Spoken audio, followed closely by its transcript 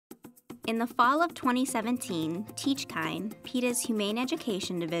In the fall of 2017, TeachKind, PETA's Humane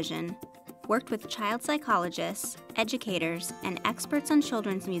Education Division, worked with child psychologists, educators, and experts on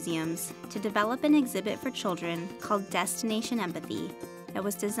children's museums to develop an exhibit for children called Destination Empathy that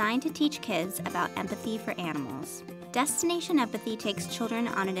was designed to teach kids about empathy for animals. Destination Empathy takes children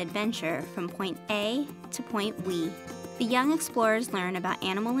on an adventure from point A to point We. The young explorers learn about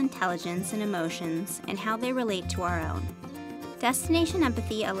animal intelligence and emotions and how they relate to our own. Destination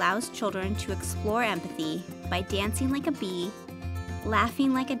Empathy allows children to explore empathy by dancing like a bee,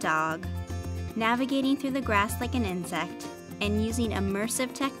 laughing like a dog, navigating through the grass like an insect, and using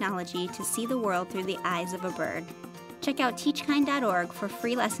immersive technology to see the world through the eyes of a bird. Check out teachkind.org for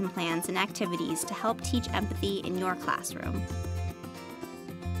free lesson plans and activities to help teach empathy in your classroom.